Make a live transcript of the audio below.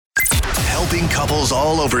helping couples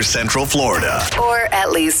all over Central Florida. Or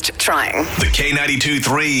at least trying. The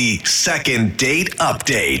K92-3 Second Date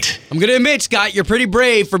Update. I'm going to admit, Scott, you're pretty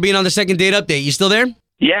brave for being on the Second Date Update. You still there?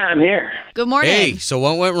 Yeah, I'm here. Good morning. Hey, so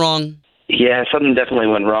what went wrong? Yeah, something definitely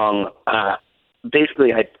went wrong.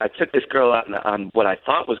 Basically, I took this girl out on what I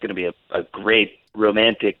thought was going to be a great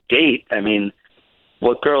romantic date. I mean,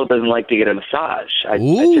 what girl doesn't like to get a massage? I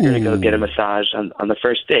took her to go get a massage on the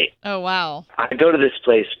first date. Oh, wow. I go to this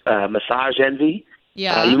place, Massage Envy.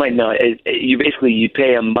 Yeah. You might know it. You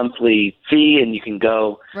pay a monthly fee and you can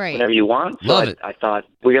go whenever you want. So Love it. I thought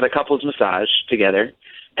we got a couples massage together,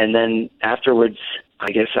 and then afterwards,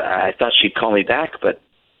 I guess I thought she'd call me back, but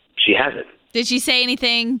she hasn't. Did she say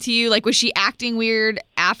anything to you? Like, was she acting weird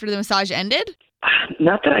after the massage ended?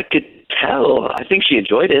 Not that I could tell. I think she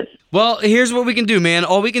enjoyed it. Well, here's what we can do, man.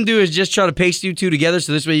 All we can do is just try to paste you two together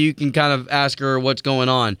so this way you can kind of ask her what's going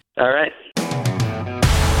on. All right.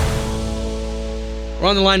 We're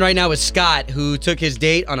on the line right now with Scott, who took his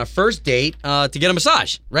date on a first date to get a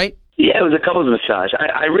massage, right? Yeah, it was a couples massage.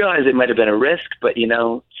 I realized it might have been a risk, but,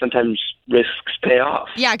 sometimes risks pay off.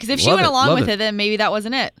 Yeah, because if she Love went it, along love with it. it, then maybe that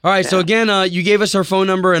wasn't it. All right, so again, you gave us her phone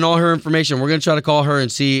number and all her information. We're going to try to call her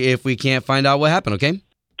and see if we can't find out what happened, okay?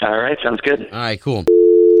 All right, sounds good. All right, cool.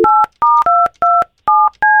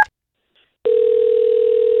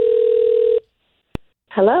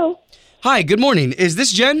 Hello. Hi, good morning. Is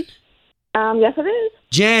this Jen? Yes, it is.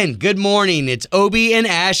 Jen, good morning. It's Obie and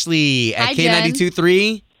Ashley at Hi, Jen.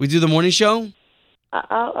 K92.3. We do the morning show.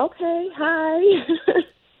 Okay. Hi.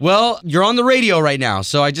 Well, you're on the radio right now,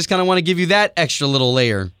 so I just kind of want to give you that extra little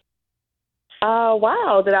layer.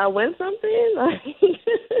 Wow. Did I win something?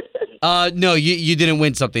 No, you didn't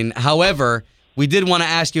win something. However, we did want to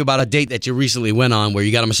ask you about a date that you recently went on where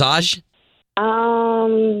you got a massage. Yeah.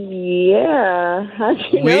 How'd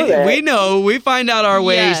you know that? We know. We find out our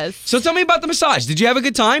ways. Yes. So tell me about the massage. Did you have a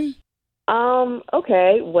good time?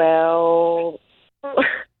 Okay. Well,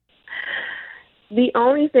 the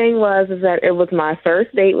only thing was that it was my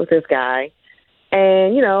first date with this guy.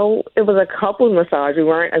 And, it was a couples massage. We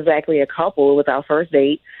weren't exactly a couple. It was our first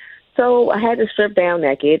date. So I had to strip down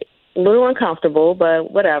naked. A little uncomfortable,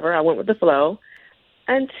 but whatever. I went with the flow.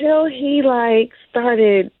 Until he,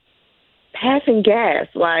 started passing gas.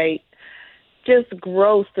 Just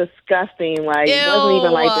gross, disgusting. It wasn't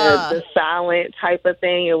even the silent type of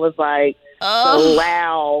thing. It was the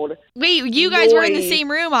loud. Wait, you guys were in the noise. same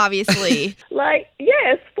room, obviously.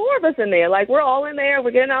 It's 4 of us in there. We're all in there.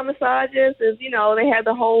 We're getting our massages. They had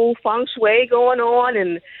the whole feng shui going on.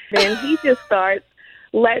 And then he just starts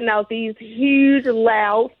letting out these huge,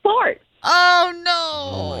 loud farts. Oh,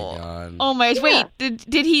 no. Oh, my God. Oh, my gosh. Yeah. Wait,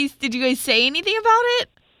 did you guys say anything about it?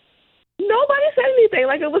 Nobody said anything.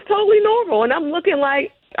 It was totally normal. And I'm looking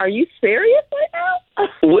are you serious right now?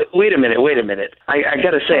 Wait a minute. I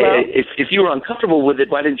got to say, Hello? if you were uncomfortable with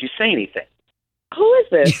it, why didn't you say anything? Who is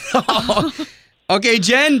this? Okay,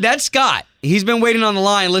 Jen, that's Scott. He's been waiting on the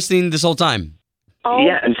line listening this whole time. Oh,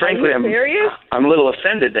 Yeah, and frankly, are you serious? I'm a little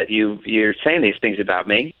offended that you're saying these things about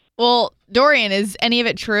me. Well, Dorian, is any of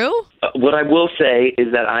it true? What I will say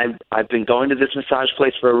is that I've been going to this massage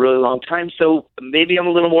place for a really long time, so maybe I'm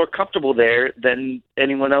a little more comfortable there than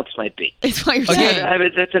anyone else might be. Is what you're Okay.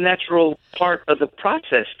 saying. That's a natural part of the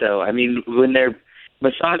process, though. I mean, when they're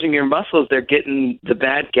massaging your muscles, they're getting the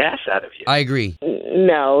bad gas out of you. I agree.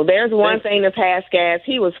 No, there's one thing to pass gas.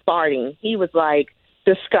 He was farting. He was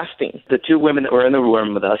disgusting. The 2 women that were in the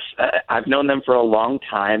room with us, I've known them for a long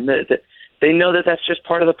time. They know that that's just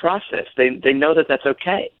part of the process. They know that that's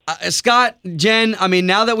okay. Scott, Jen,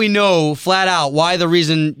 now that we know flat out why the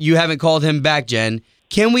reason you haven't called him back, Jen,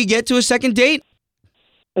 can we get to a second date?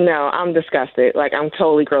 No, I'm disgusted. I'm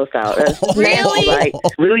totally grossed out. That's Really? nasty.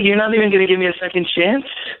 Really? You're not even going to give me a second chance?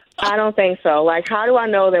 I don't think so. How do I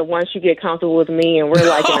know that once you get comfortable with me and we're in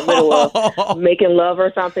the middle of making love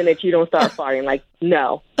or something that you don't start farting?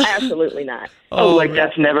 No, absolutely not.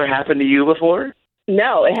 That's never happened to you before?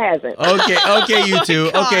 No, it hasn't. Okay, you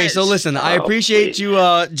two. Okay, so listen, I appreciate you,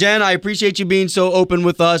 Jen, I appreciate you being so open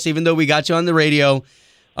with us, even though we got you on the radio.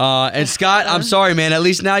 And Scott, I'm sorry, man. At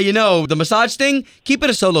least now you know. The massage thing, keep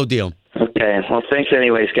it a solo deal. Okay. Well, thanks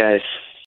anyways, guys.